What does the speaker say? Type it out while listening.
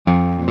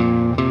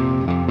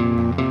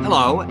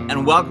Hello,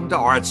 and welcome to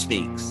Art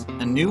Speaks,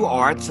 a new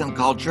arts and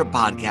culture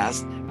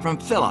podcast from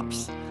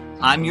Phillips.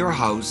 I'm your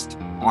host,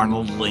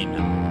 Arnold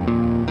Lehman.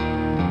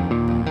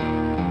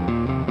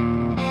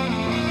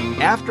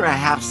 After a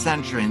half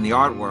century in the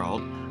art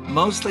world,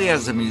 mostly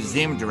as a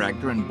museum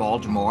director in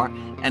Baltimore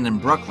and in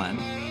Brooklyn,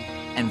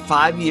 and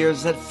 5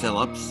 years at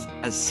Phillips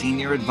as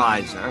senior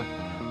advisor,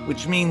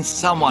 which means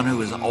someone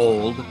who is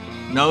old,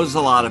 knows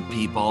a lot of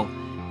people,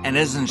 and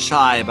isn't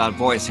shy about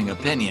voicing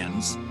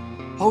opinions,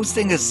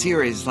 hosting a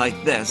series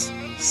like this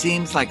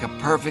seems like a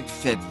perfect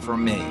fit for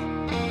me.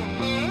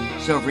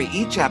 So for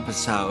each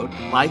episode,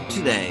 like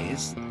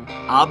today's,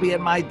 I'll be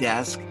at my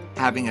desk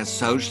having a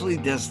socially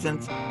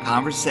distant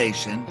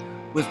conversation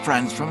with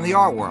friends from the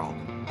art world,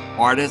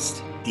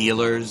 artists,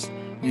 dealers,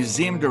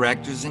 museum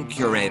directors and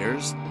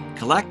curators,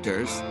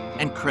 collectors,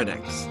 and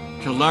critics,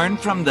 to learn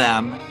from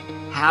them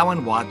how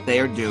and what they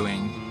are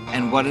doing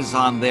and what is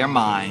on their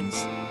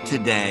minds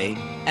today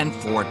and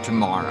for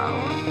tomorrow.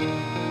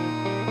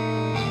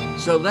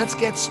 So let's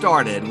get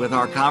started with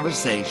our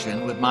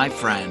conversation with my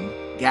friend,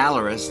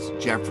 gallerist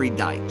Jeffrey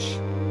Deitch.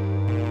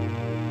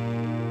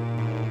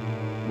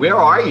 Where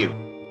are you?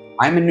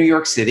 I'm in New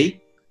York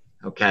City.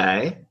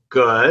 Okay,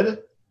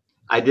 good.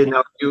 I didn't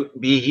know if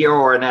you'd be here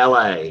or in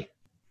LA.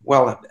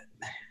 Well,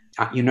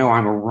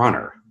 I'm a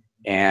runner.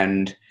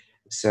 And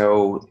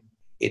so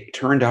it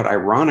turned out,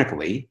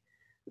 ironically,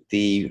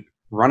 the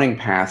running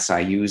paths I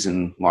use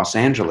in Los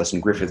Angeles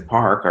and Griffith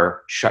Park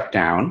are shut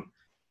down,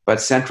 but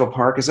Central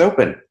Park is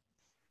open.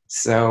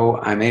 So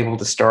I'm able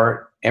to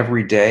start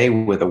every day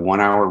with a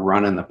 1 hour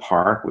run in the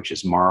park, which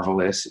is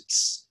marvelous.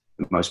 It's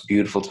the most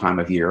beautiful time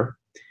of year.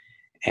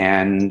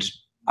 And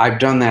I've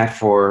done that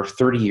for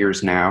 30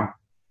 years now.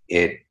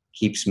 It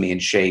keeps me in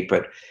shape,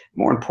 but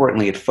more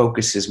importantly, it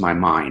focuses my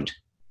mind.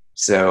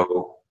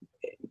 So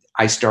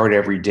I start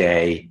every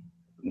day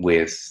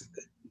with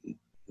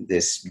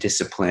this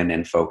discipline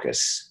and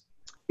focus.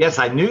 Yes,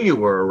 I knew you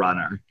were a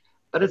runner,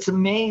 but it's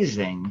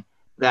amazing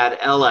that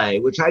LA,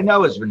 which I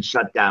know has been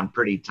shut down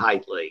pretty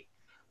tightly,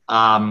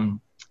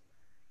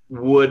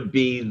 would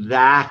be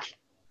that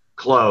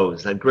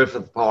close. That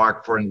Griffith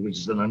Park, which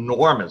is an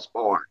enormous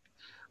park,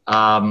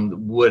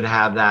 would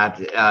have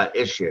that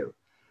issue.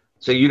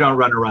 So you don't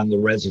run around the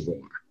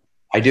reservoir?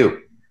 I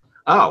do.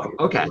 Oh,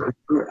 okay.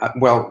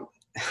 Well,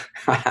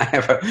 I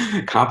have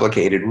a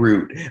complicated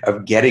route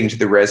of getting to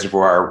the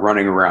reservoir,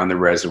 running around the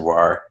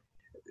reservoir.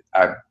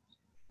 I've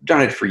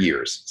done it for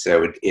years,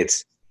 so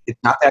it's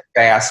not that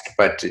fast,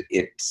 but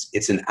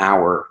it's an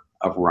hour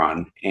of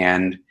run.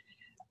 And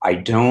I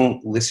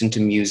don't listen to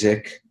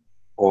music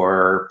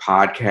or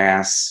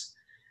podcasts.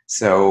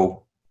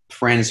 So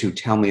friends who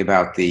tell me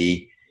about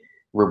the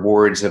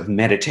rewards of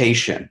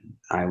meditation,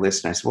 I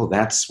listen. I say, well,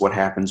 that's what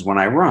happens when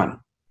I run.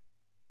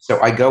 So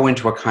I go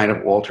into a kind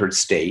of altered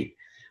state.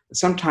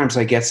 Sometimes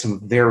I get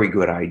some very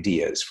good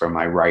ideas from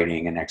my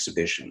writing and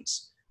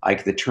exhibitions.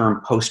 Like the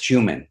term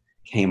post-human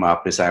came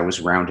up as I was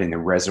rounding the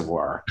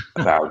reservoir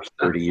about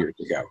 30 years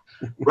ago.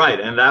 Right,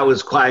 and that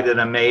was quite an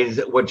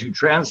amazing, what you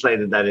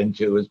translated that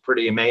into was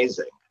pretty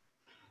amazing.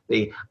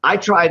 I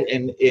tried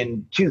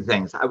in two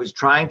things. I was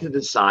trying to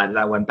decide, and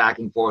I went back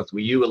and forth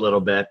with you a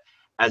little bit,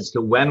 as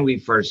to when we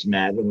first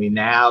met, and we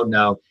now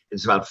know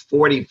it's about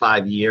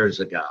 45 years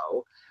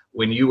ago,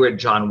 when you were at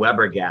John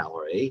Weber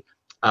Gallery,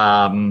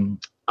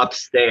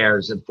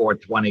 upstairs at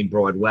 420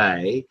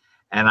 Broadway,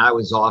 and I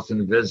was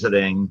often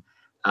visiting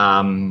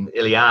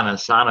Ileana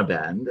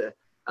Sonnabend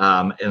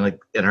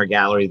in her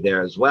gallery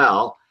there as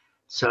well.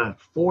 So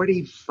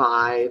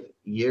 45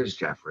 years,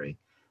 Jeffrey.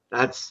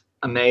 That's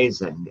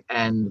amazing.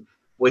 And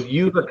what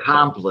you've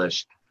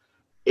accomplished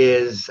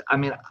is,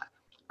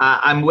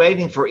 I'm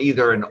waiting for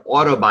either an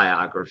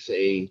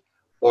autobiography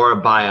or a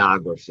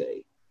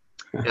biography.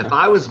 If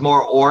I was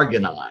more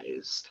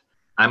organized,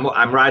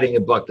 I'm writing a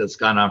book that's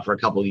gone on for a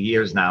couple of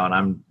years now, and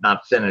I'm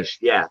not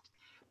finished yet.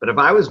 But if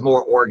I was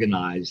more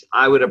organized,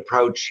 I would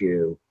approach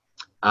you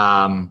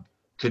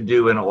to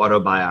do an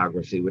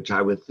autobiography, which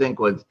I would think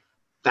was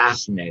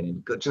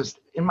fascinating. Just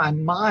in my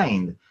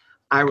mind,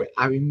 I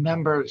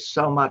remember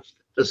so much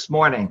this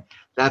morning,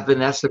 that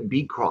Vanessa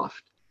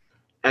Beecroft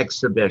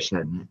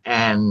exhibition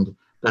and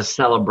the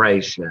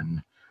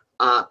celebration.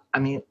 I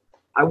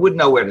wouldn't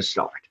know where to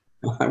start.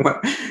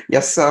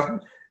 Yes,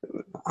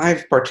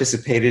 I've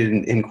participated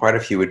in quite a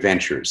few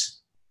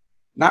adventures.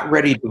 Not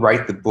ready to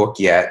write the book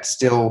yet,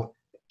 still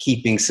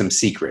keeping some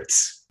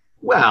secrets.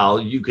 Well,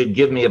 you could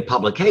give me a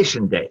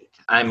publication date.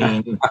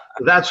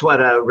 That's what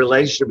a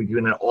relationship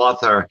between an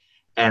author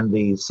and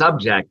the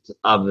subject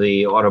of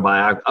the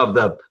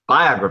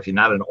biography,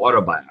 not an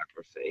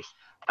autobiography,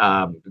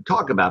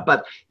 talk about.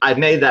 But I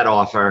made that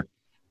offer.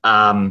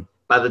 By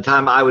the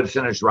time I would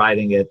finish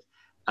writing it,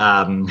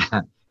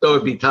 it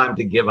would be time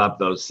to give up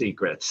those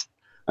secrets.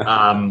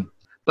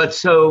 But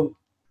so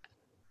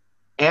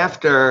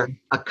after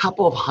a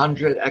couple of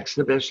hundred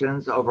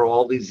exhibitions over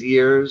all these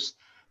years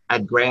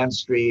at Grand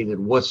Street, at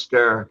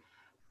Worcester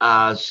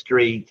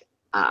Street,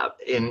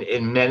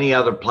 in many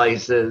other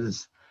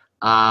places,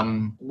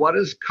 what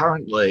is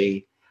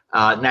currently,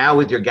 now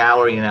with your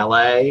gallery in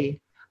LA,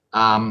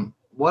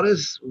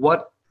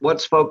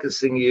 What's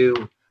focusing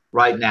you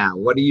right now?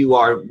 What are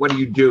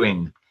you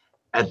doing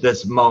at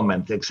this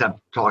moment except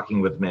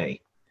talking with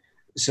me?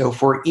 So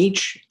for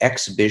each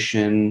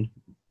exhibition,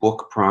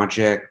 book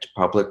project,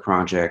 public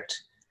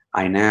project,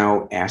 I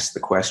now ask the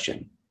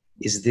question,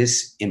 is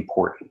this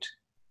important?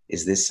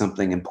 Is this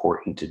something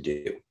important to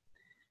do?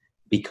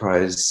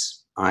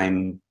 Because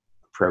I'm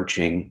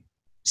approaching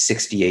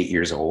 68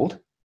 years old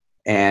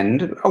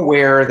and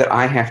aware that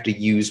I have to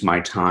use my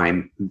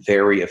time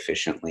very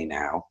efficiently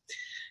now.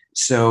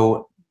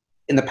 So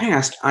in the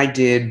past, I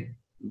did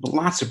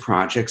lots of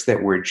projects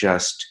that were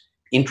just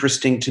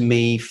interesting to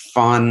me,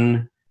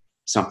 fun,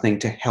 something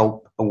to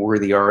help a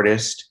worthy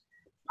artist.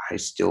 I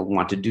still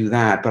want to do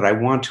that, but I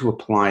want to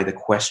apply the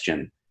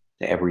question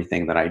to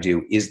everything that I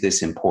do. Is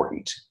this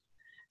important?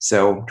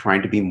 So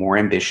trying to be more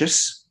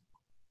ambitious.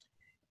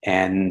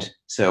 And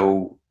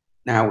so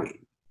now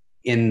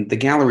in the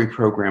gallery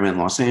program in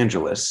Los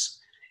Angeles,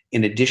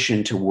 in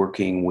addition to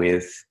working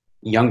with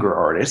younger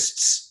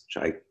artists,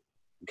 which I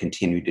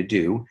continue to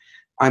do,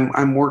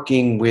 I'm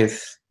working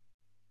with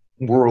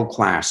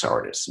world-class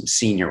artists and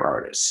senior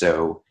artists.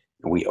 So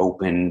we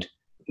opened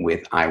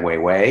with Ai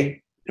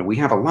Weiwei, and we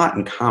have a lot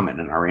in common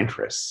in our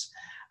interests.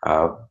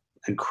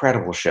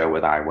 Incredible show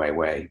with Ai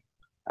Weiwei,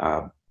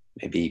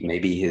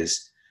 maybe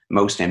his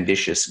most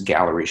ambitious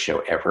gallery show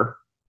ever.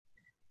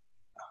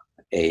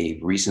 A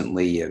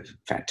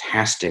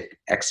fantastic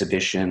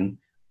exhibition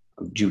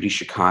of Judy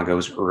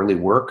Chicago's early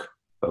work,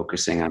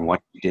 focusing on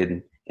what she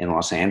did in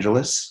Los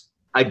Angeles.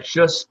 I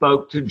just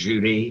spoke to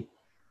Judy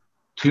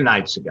 2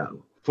 nights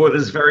ago for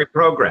this very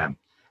program,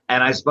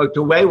 and I spoke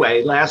to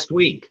Weiwei last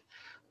week.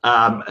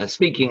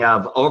 Speaking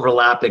of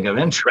overlapping of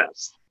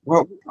interests.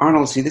 Well,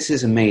 Arnold, see, this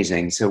is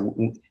amazing. So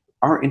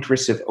our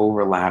interests have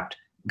overlapped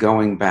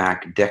going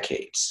back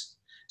decades.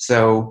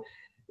 So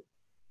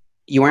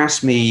you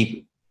asked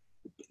me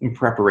in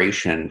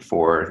preparation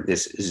for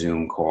this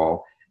Zoom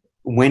call,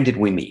 when did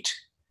we meet?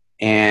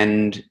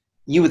 And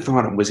you had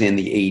thought it was in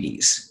the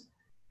 80s,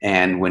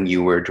 and when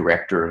you were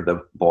director of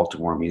the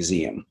Baltimore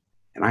Museum.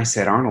 And I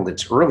said, Arnold,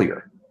 it's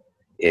earlier.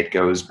 It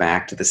goes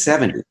back to the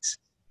 70s.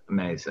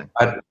 Amazing.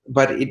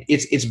 But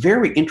it's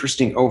very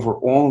interesting over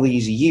all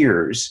these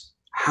years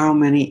how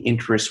many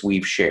interests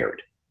we've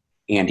shared.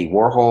 Andy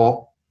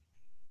Warhol,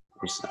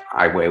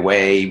 Ai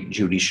Weiwei,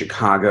 Judy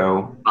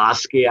Chicago.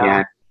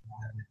 Basquiat.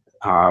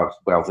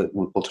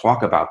 We'll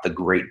talk about the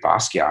Great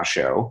Basquiat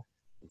show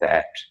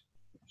that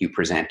you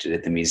presented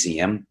at the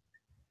museum,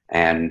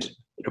 and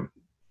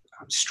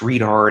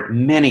street art,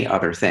 many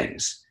other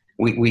things.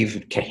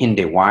 We've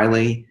Kehinde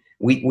Wiley.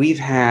 We've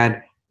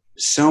had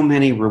so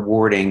many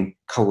rewarding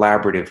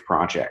collaborative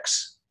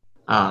projects.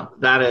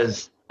 That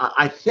is,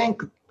 I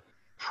think,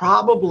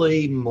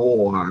 probably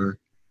more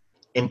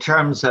in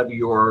terms of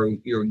your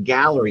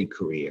gallery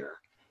career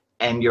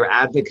and your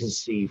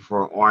advocacy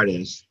for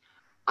artists.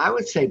 I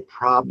would say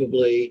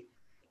probably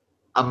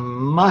a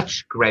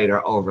much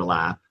greater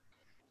overlap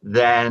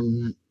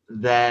than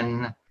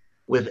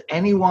with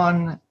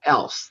anyone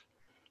else.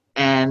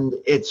 And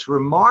it's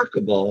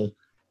remarkable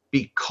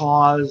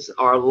because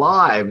our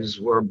lives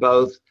were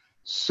both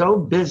so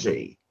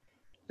busy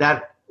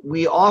that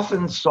we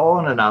often saw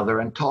one another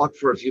and talked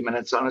for a few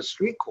minutes on a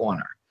street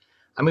corner.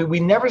 I mean, we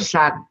never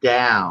sat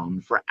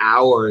down for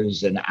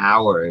hours and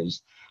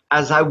hours,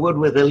 as I would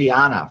with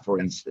Ileana, for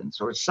instance,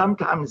 or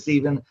sometimes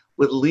even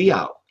with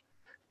Leo,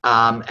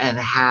 and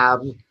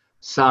have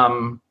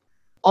some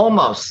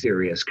almost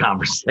serious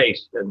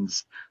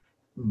conversations.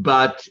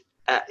 But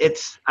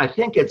I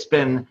think it's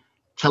been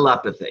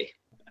telepathy.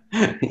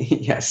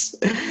 Yes.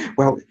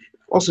 Well,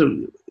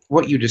 also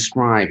what you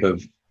describe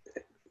of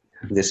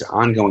this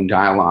ongoing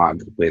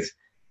dialogue with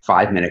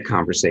 5-minute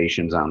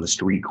conversations on the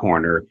street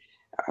corner,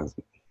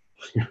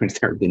 there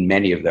have been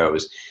many of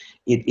those.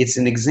 It's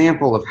an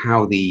example of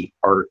how the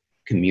art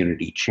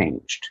community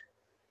changed.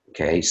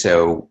 Okay,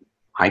 so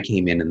I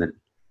came in the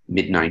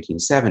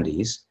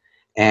mid-1970s,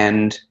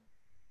 and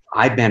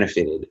I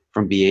benefited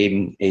from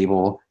being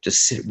able to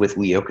sit with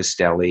Leo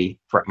Castelli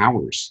for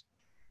hours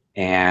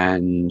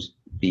and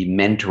be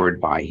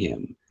mentored by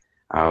him.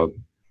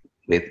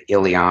 With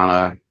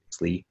Ileana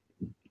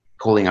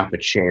pulling up a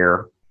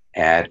chair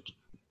at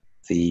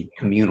the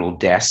communal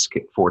desk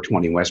at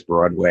 420 West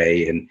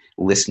Broadway and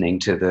listening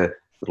to the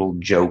little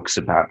jokes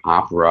about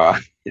opera.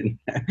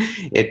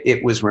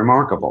 It was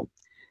remarkable.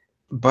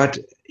 But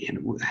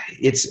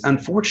it's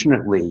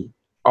unfortunately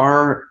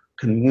our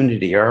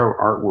community, our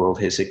art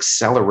world has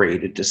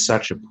accelerated to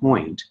such a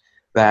point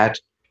that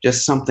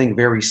just something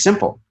very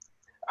simple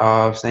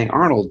of saying,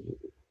 Arnold,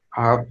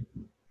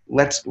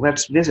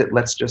 let's visit,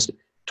 let's just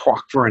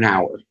talk for an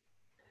hour.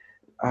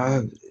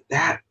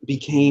 That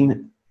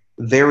became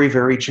very,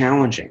 very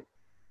challenging,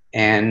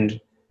 and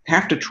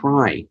have to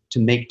try to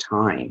make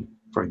time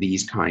for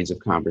these kinds of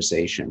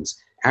conversations.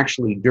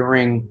 Actually,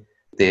 during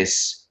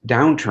this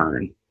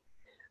downturn,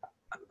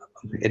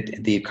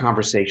 the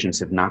conversations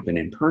have not been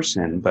in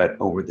person, but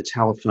over the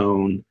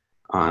telephone,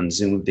 on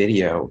Zoom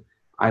video,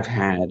 I've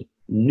had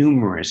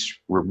numerous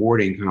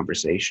rewarding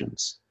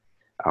conversations.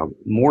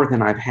 more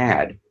than I've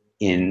had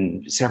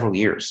in several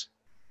years.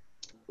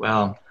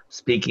 Well,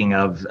 speaking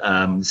of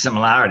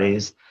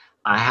similarities,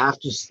 I have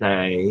to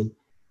say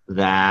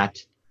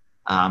that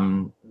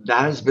that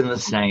has been the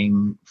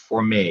same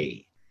for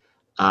me.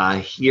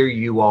 Here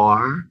you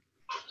are,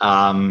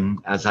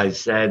 as I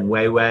said,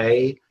 Wei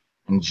Wei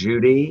and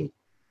Judy.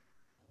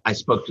 I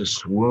spoke to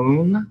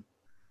Swoon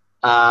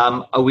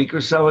a week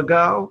or so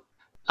ago.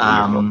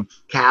 Wonderful.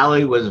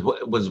 Callie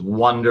was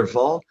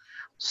wonderful.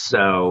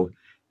 So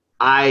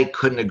I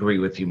couldn't agree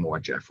with you more,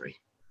 Jeffrey.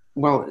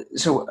 Well,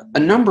 so a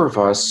number of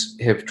us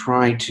have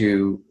tried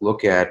to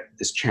look at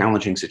this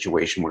challenging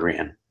situation we're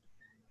in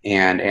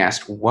and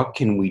ask, what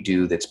can we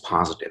do that's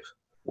positive?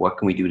 What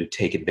can we do to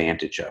take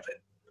advantage of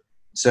it?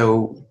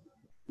 So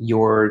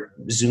your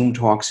Zoom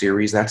talk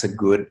series, that's a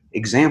good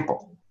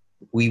example.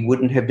 We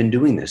wouldn't have been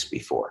doing this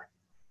before.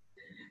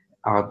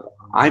 Uh,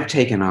 I've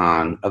taken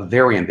on a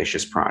very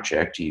ambitious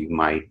project, you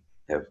might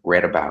have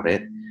read about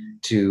it,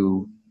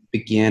 to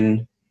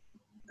begin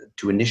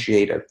to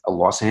initiate a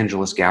Los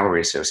Angeles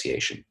Gallery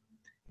Association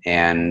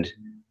and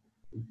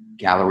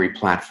gallery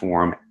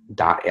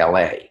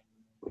platform.la,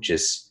 which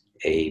is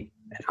an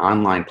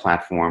online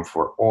platform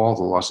for all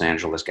the Los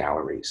Angeles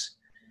galleries.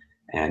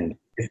 And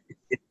it's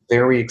a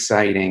very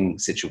exciting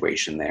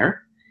situation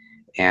there.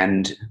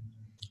 And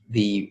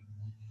the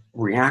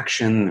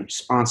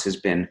response has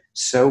been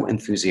so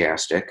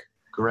enthusiastic.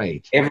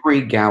 Great.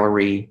 Every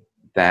gallery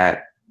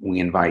that we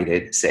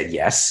invited said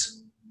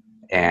yes,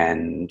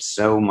 and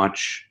so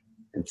much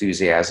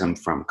enthusiasm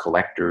from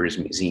collectors,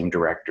 museum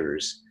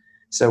directors.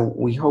 So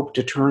we hope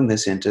to turn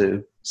this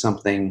into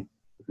something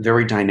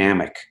very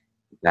dynamic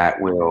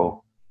that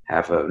will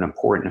have an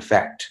important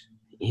effect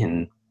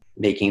in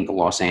making the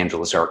Los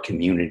Angeles art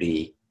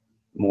community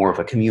more of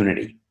a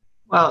community.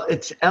 Well,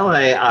 it's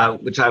LA,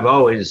 which I've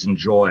always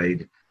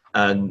enjoyed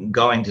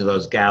going to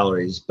those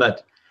galleries.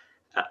 But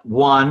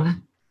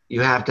one,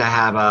 you have to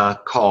have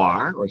a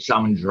car or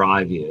someone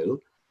drive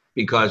you,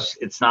 because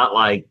it's not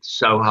like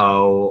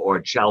Soho or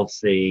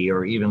Chelsea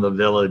or even the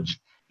Village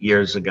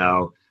years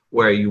ago,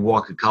 where you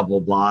walk a couple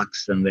of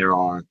blocks and there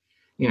are,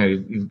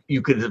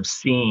 you could have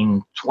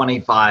seen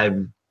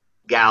 25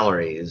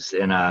 galleries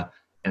in a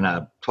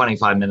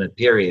 25-minute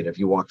period if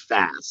you walk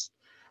fast.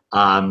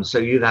 So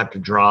you'd have to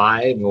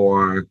drive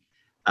or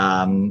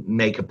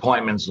make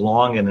appointments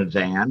long in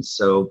advance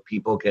so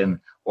people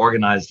can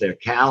organize their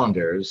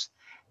calendars.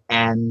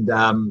 And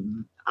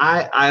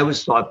I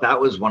always thought that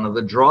was one of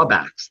the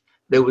drawbacks.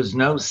 There was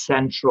no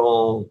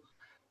central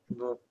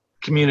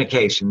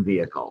communication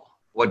vehicle.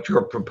 What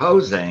you're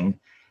proposing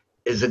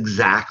is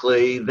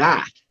exactly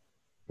that.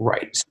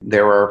 Right.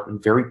 There are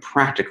very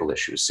practical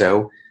issues.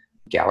 So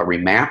gallery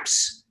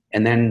maps,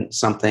 and then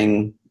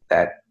something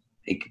that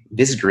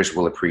visitors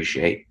will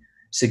appreciate,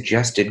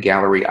 suggested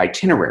gallery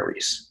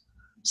itineraries.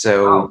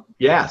 So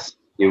yes,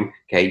 you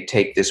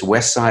take this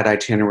west side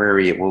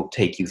itinerary, it will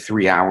take you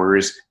 3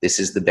 hours. This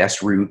is the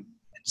best route.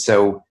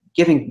 So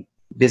giving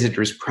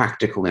visitors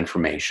practical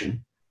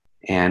information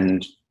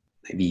and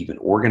maybe even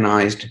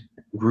organized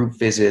group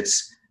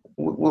visits,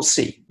 we'll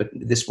see. But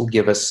this will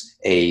give us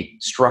a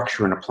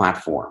structure and a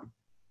platform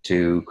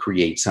to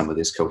create some of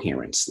this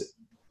coherence.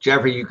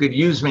 Jeffrey, you could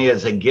use me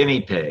as a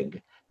guinea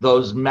pig.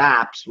 Those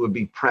maps would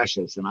be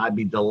precious, and I'd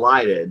be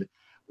delighted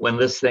when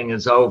this thing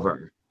is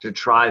over to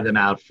try them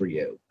out for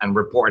you and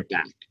report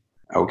back.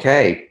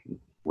 Okay,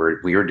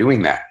 we are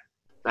doing that.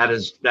 That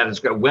is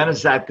good. When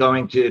is that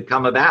going to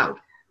come about?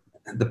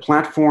 The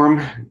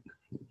platform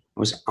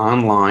was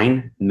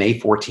online May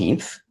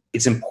 14th.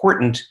 It's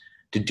important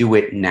to do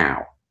it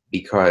now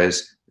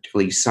because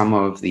particularly some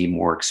of the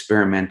more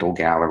experimental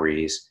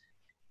galleries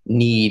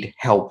need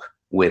help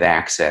with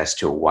access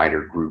to a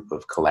wider group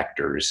of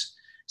collectors.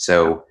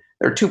 So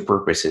there are two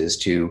purposes: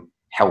 to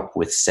help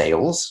with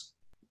sales,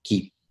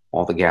 keep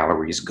all the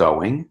galleries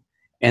going,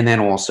 and then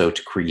also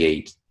to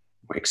create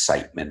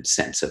excitement,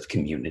 sense of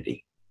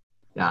community.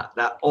 Yeah,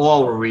 that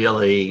all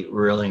really,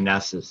 really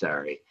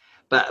necessary.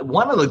 But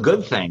one of the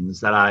good things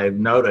that I've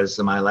noticed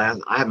in I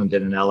haven't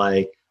been in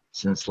LA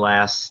since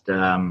last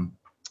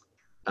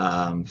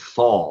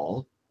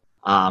fall,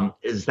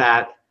 is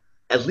that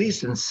at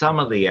least in some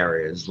of the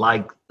areas,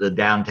 like the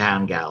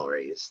downtown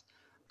galleries,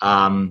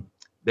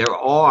 there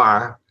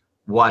are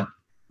what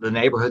the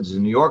neighborhoods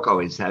in New York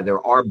always had.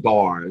 There are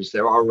bars,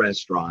 there are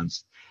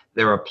restaurants,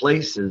 there are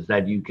places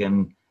that you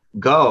can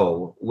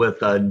go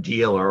with a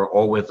dealer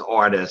or with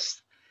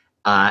artists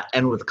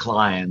and with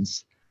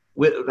clients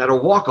that are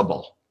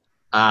walkable.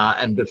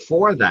 And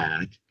before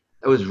that,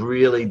 it was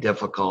really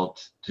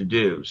difficult to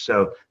do.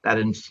 So that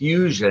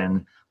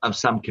infusion of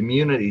some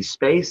community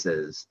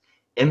spaces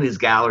in these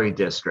gallery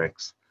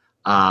districts,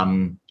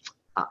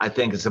 I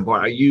think is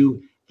important. Are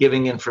you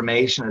giving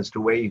information as to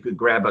where you could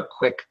grab a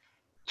quick,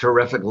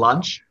 terrific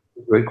lunch?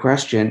 Good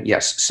question.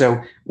 Yes.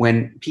 So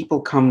when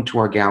people come to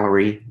our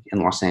gallery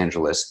in Los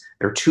Angeles,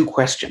 there are two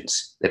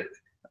questions that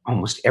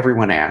almost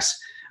everyone asks.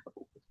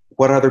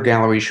 What other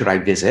gallery should I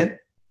visit?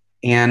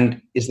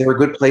 And is there a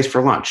good place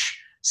for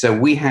lunch? So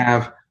we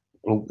have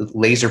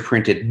laser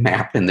printed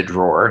map in the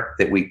drawer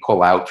that we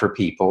pull out for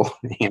people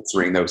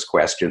answering those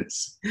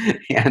questions.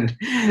 And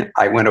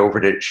I went over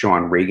to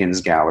Sean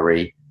Reagan's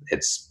gallery.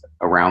 It's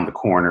around the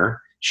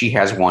corner. She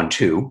has one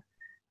too.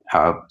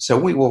 So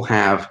we will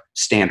have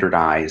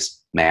standardized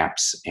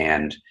maps.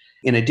 And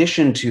in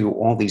addition to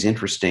all these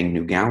interesting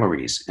new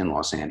galleries in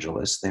Los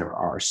Angeles, there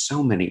are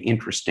so many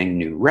interesting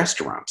new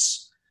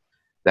restaurants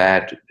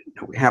that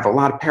have a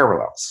lot of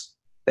parallels,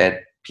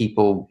 that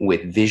people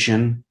with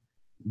vision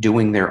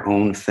doing their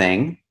own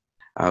thing.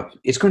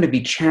 It's going to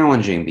be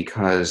challenging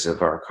because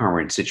of our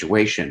current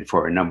situation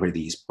for a number of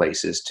these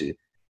places to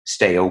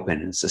stay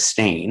open and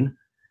sustain.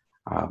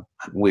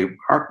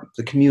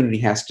 The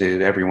community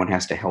everyone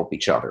has to help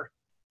each other.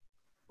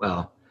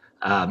 Well,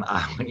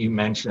 when you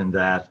mentioned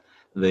that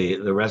the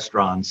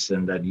restaurants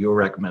and that you're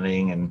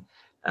recommending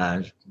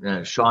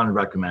and Sean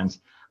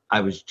recommends,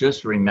 I was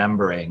just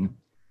remembering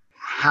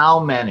how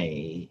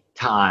many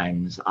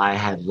times I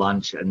had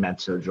lunch at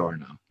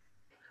Mezzogiorno,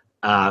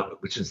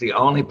 which is the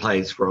only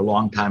place for a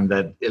long time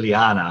that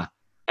Ileana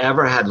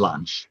ever had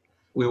lunch.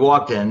 We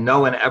walked in, no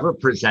one ever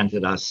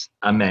presented us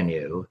a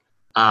menu.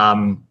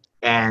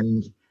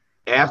 And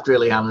after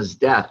Ileana's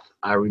death,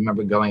 I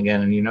remember going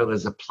in and,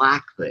 there's a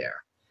plaque there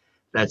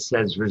that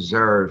says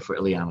reserved for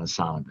Ileana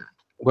Sonnabend.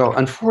 Well,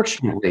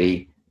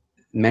 unfortunately,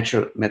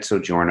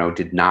 Mezzogiorno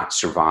did not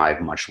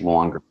survive much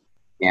longer.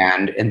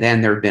 And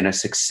then there have been a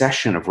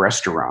succession of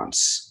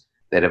restaurants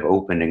that have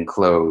opened and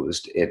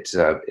closed.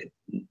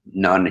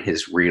 None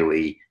has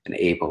really been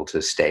able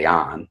to stay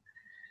on.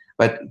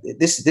 But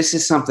this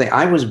is something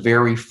I was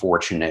very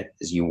fortunate,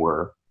 as you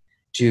were,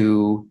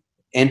 to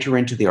enter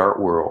into the art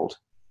world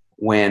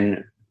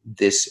when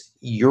this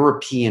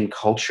European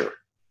culture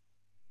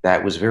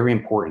that was very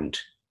important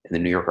in the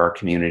New York art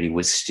community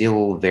was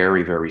still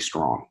very, very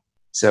strong.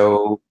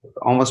 So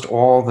almost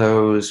all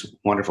those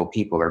wonderful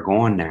people are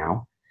gone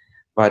now.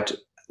 But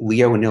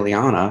Leo and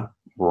Ileana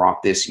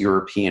brought this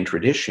European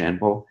tradition.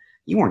 Well,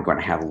 you weren't going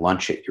to have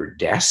lunch at your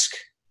desk.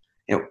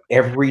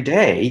 Every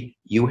day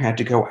you had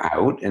to go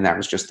out, and that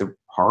was just the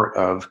part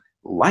of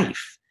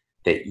life,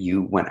 that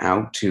you went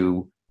out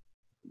to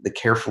the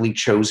carefully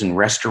chosen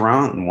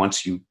restaurant, and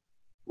once you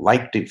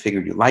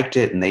figured you liked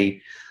it, and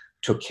they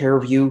took care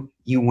of you,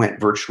 you went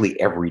virtually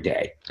every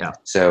day. Yeah.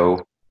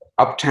 So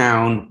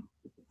uptown,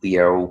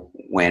 Leo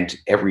went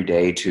every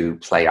day to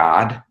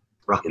Pléiade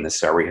in the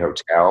Surrey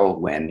Hotel.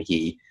 When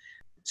he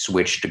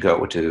switched to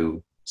go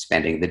to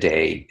spending the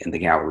day in the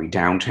gallery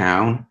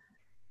downtown,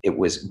 it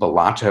was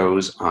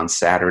Bellato's on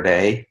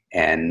Saturday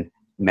and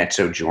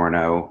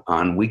Mezzogiorno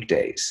on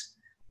weekdays.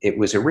 It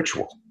was a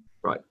ritual.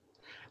 Right.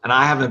 And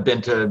I haven't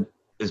been to,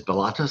 is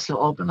Bellato still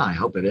open? I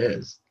hope it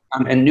is.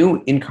 A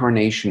new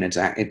incarnation. It's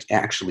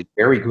actually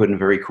very good and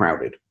very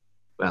crowded.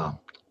 Well,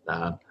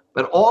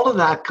 but all of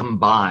that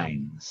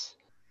combines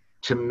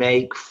to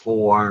make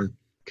for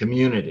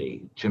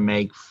community, to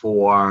make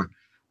for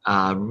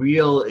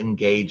real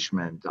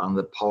engagement on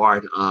the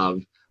part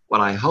of what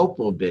I hope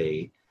will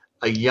be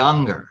a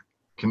younger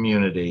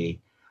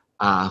community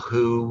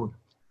who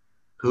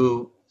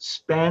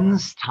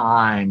spends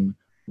time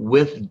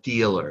with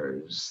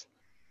dealers.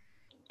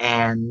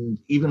 And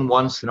even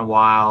once in a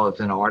while, if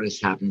an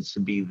artist happens to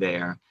be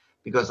there,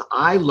 because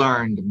I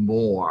learned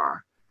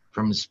more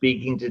from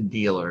speaking to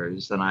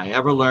dealers than I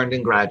ever learned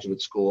in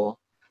graduate school,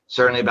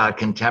 certainly about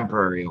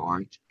contemporary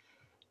art.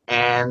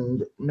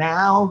 And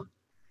now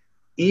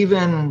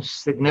even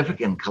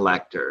significant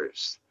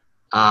collectors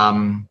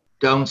don't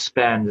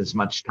spend as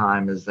much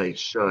time as they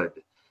should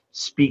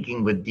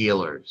speaking with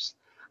dealers,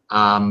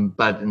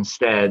 but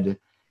instead,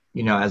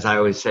 as I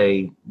always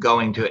say,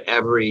 going to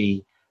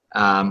every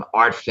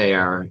art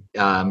fair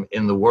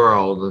in the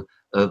world,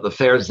 the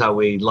fairs that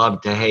we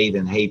love to hate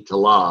and hate to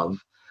love,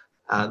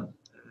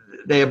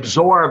 they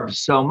absorb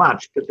so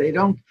much,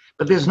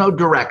 but there's no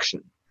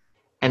direction.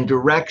 And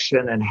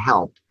direction and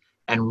help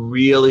and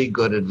really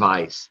good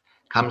advice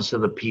comes to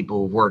the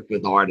people who've worked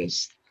with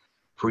artists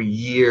for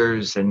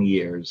years and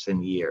years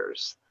and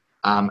years.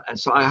 And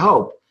so I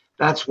hope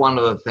that's one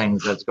of the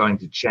things that's going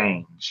to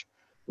change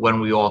when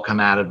we all come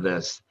out of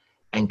this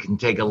and can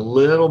take a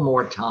little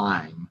more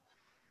time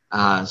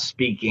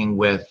speaking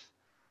with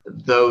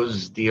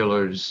those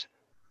dealers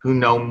who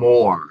know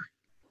more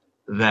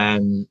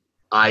than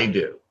I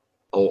do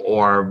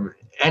or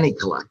any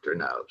collector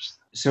knows.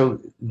 So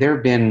there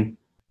have been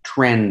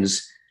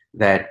trends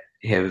that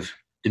have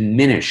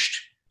diminished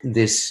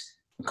this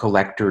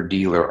collector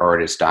dealer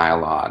artist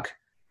dialogue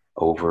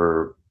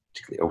over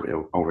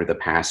the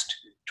past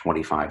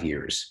 25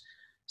 years.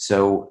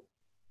 So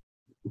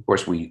of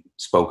course we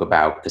spoke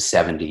about the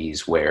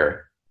 70s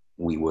where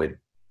we would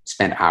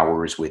spend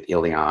hours with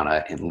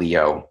Ileana and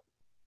Leo.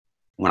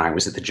 When I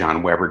was at the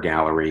John Weber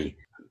Gallery,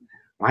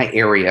 my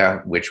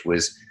area, which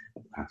was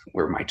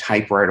where my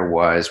typewriter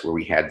was, where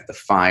we had the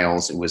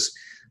files, it was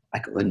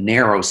like a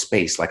narrow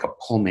space, like a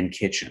Pullman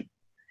kitchen.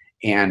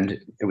 And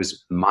it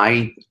was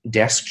my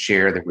desk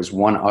chair. There was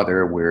one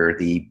other where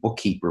the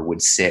bookkeeper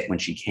would sit when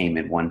she came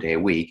in one day a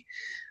week.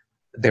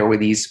 There were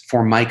these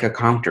Formica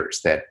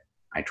counters that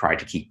I tried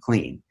to keep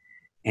clean.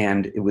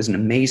 And it was an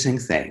amazing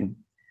thing.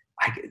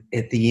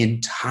 The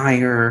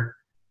entire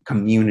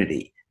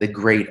community, the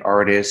great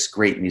artists,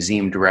 great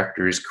museum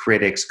directors,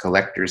 critics,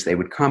 collectors, they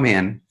would come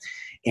in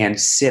and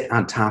sit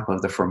on top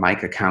of the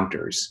Formica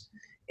counters.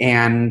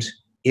 And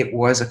it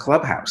was a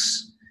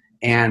clubhouse.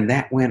 And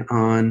that went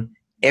on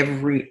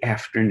every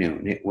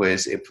afternoon.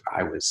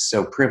 I was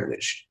so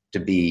privileged to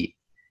be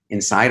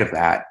inside of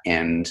that.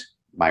 And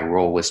my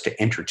role was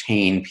to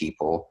entertain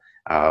people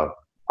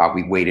while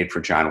we waited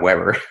for John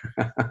Weber.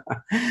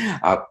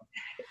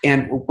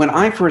 And when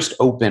I first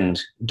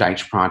opened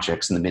Deitch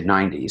Projects in the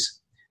mid-90s,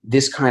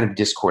 this kind of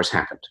discourse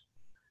happened.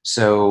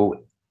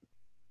 So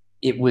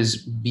it was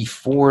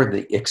before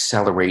the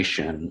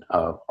acceleration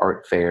of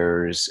art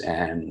fairs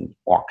and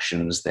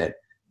auctions that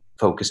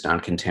focused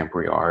on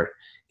contemporary art,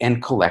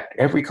 and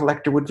every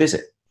collector would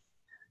visit.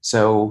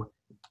 So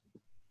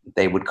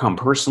they would come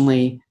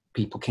personally,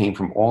 people came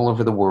from all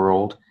over the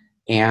world,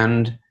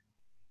 and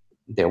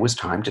there was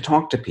time to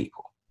talk to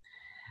people.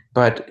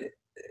 But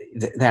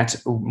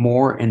that's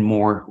more and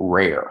more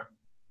rare.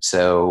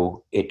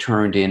 So it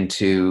turned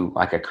into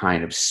like a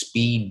kind of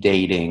speed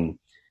dating,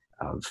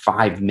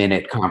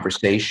 5-minute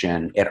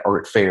conversation at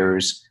art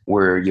fairs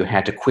where you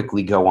had to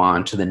quickly go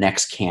on to the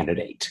next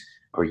candidate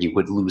or you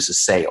would lose a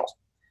sale.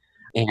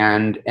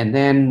 And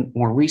then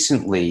more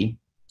recently,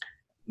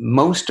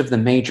 most of the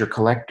major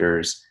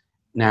collectors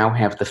now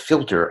have the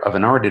filter of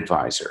an art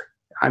advisor.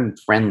 I'm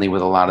friendly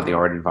with a lot of the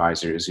art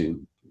advisors who,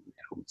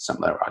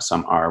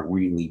 some are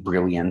really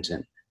brilliant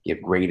and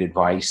give great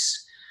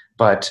advice,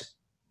 but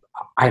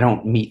I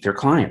don't meet their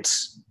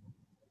clients.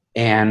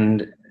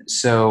 And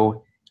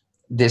so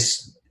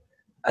this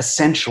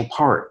essential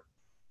part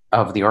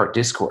of the art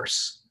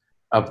discourse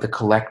of the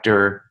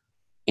collector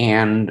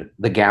and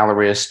the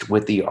gallerist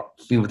with the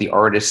few of the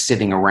artists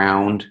sitting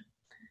around,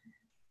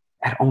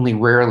 that only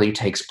rarely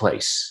takes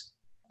place.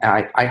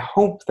 I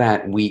hope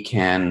that we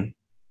can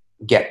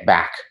get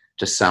back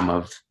to some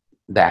of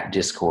that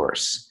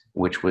discourse,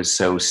 which was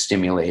so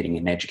stimulating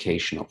and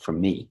educational for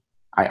me.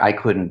 I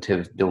couldn't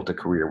have built a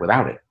career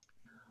without it.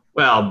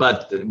 Well,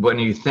 but when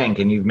you think,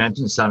 and you've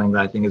mentioned something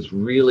that I think is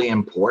really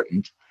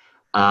important,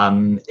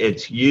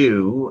 it's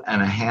you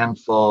and a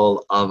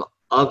handful of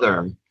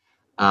other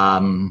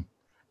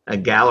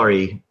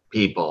gallery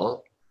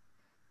people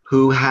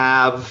who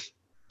have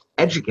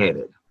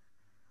educated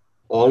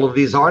all of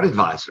these art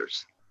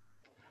advisors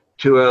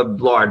to a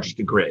large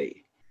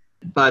degree.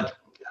 But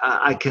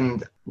I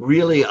can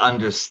really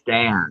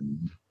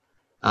understand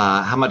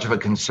how much of a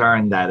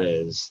concern that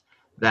is,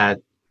 that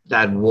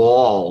that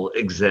wall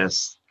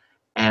exists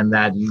and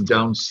that you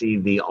don't see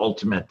the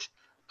ultimate,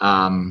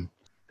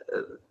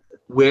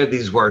 where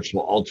these works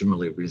will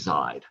ultimately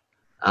reside.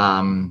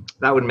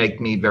 That would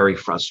make me very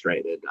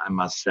frustrated, I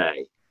must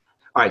say.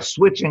 All right,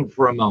 switching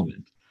for a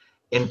moment.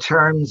 In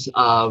terms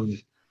of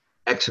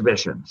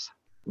exhibitions,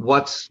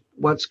 what's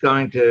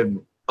going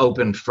to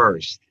open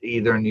first,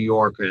 either in New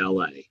York or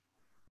LA?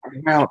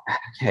 Well,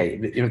 okay,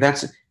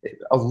 that's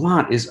a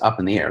lot is up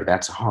in the air.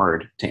 That's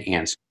hard to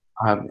answer.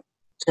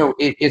 So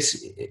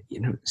it's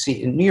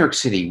see, in New York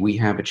City, we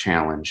have a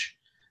challenge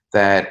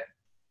that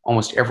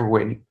almost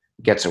everyone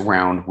gets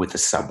around with the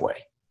subway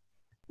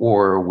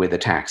or with a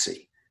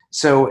taxi.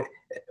 So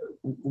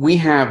we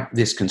have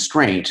this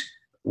constraint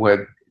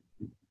where,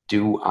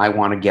 do I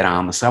want to get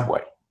on the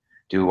subway?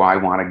 Do I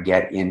want to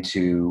get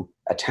into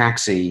a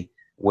taxi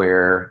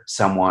where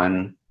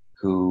someone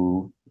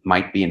who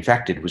might be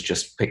infected was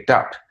just picked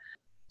up?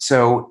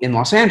 So in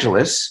Los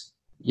Angeles,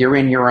 you're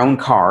in your own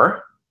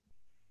car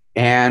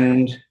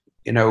and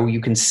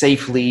you can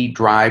safely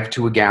drive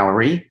to a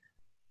gallery,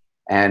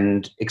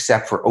 and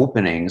except for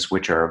openings,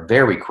 which are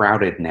very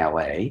crowded in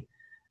LA,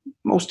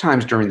 most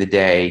times during the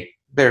day,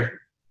 there are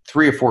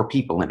 3 or 4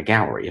 people in a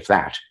gallery, if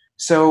that.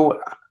 So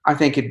I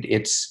think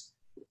it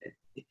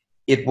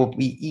will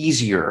be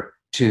easier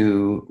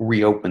to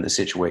reopen the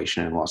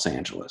situation in Los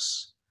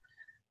Angeles,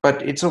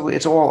 but it's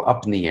all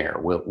up in the air.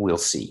 We'll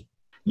see.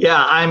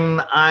 Yeah,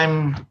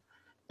 I'm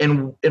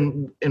in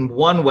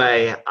one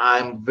way,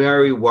 I'm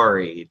very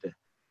worried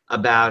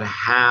about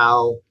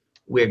how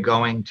we're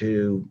going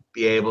to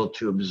be able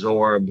to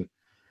absorb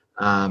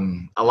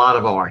a lot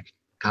of art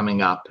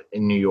coming up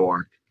in New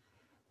York.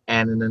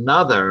 And in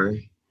another,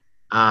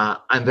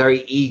 I'm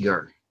very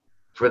eager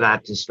for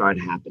that to start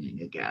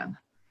happening again.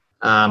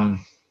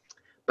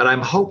 But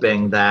I'm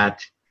hoping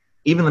that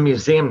even the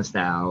museums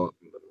now,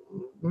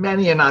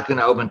 many are not going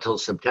to open until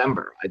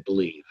September, I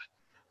believe.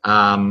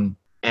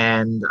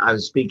 And I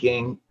was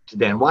speaking to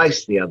Dan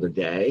Weiss the other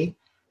day,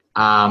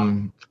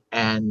 and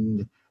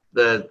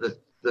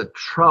the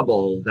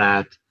trouble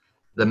that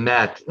the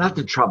Met, not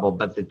the trouble,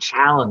 but the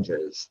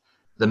challenges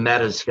the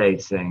Met is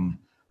facing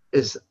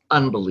is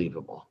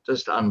unbelievable,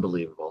 just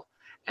unbelievable.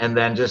 And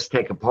then just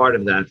take a part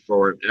of that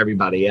for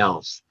everybody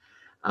else.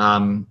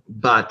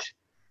 But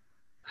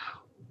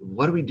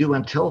what do we do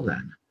until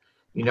then?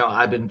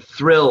 I've been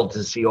thrilled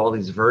to see all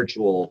these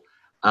virtual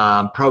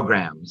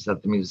programs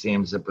that the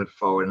museums have put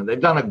forward, and they've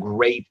done a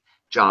great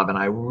job. And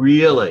I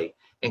really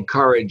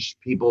encourage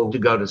people to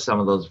go to some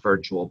of those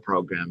virtual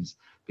programs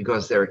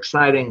because they're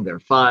exciting, they're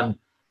fun,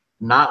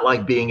 not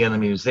like being in a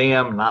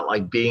museum, not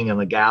like being in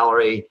the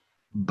gallery,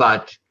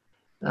 but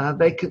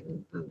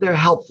they're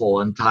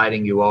helpful in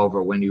tiding you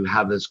over when you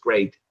have this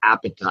great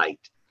appetite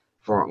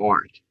for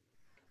art.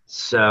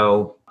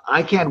 So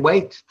I can't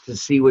wait to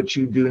see what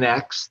you do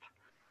next.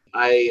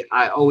 I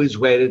always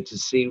waited to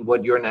see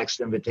what your next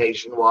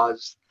invitation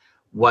was,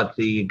 what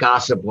the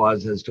gossip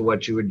was as to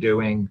what you were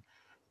doing.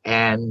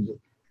 And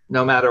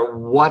no matter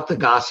what the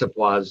gossip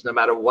was, no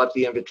matter what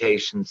the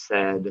invitation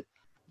said,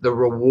 the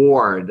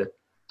reward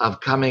of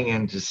coming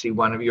in to see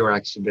one of your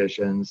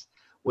exhibitions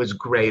was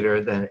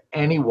greater than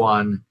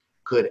anyone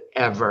could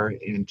ever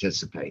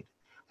anticipate.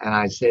 And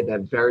I say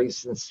that very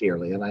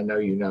sincerely, and I know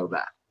you know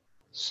that.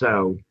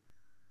 So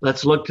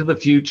let's look to the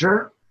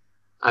future.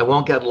 I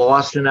won't get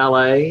lost in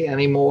LA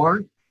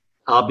anymore.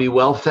 I'll be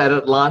well fed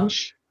at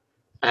lunch,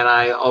 and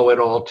I owe it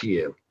all to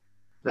you.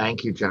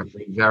 Thank you,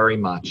 Jeffrey, very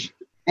much.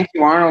 Thank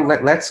you,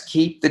 Arnold. Let's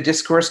keep the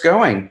discourse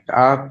going.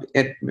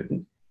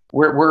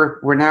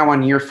 We're now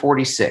on year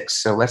 46,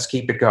 so let's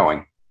keep it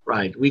going.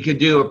 Right. We could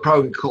do a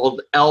program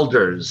called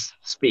Elders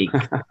Speak.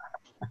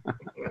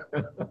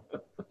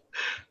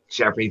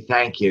 Jeffrey,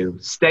 thank you.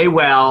 Stay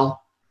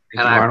well,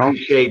 and I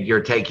appreciate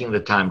your taking the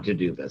time to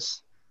do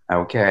this.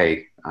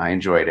 Okay. I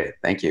enjoyed it.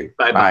 Thank you.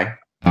 Bye-bye. Bye.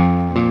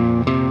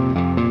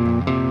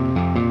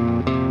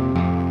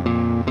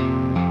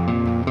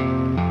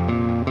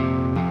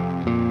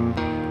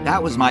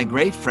 That was my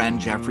great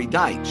friend, Jeffrey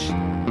Deitch.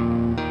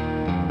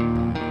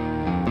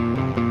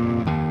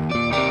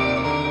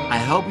 I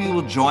hope you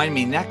will join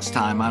me next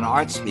time on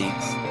Art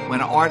Speaks when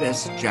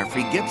artist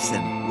Jeffrey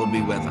Gibson will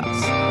be with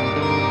us.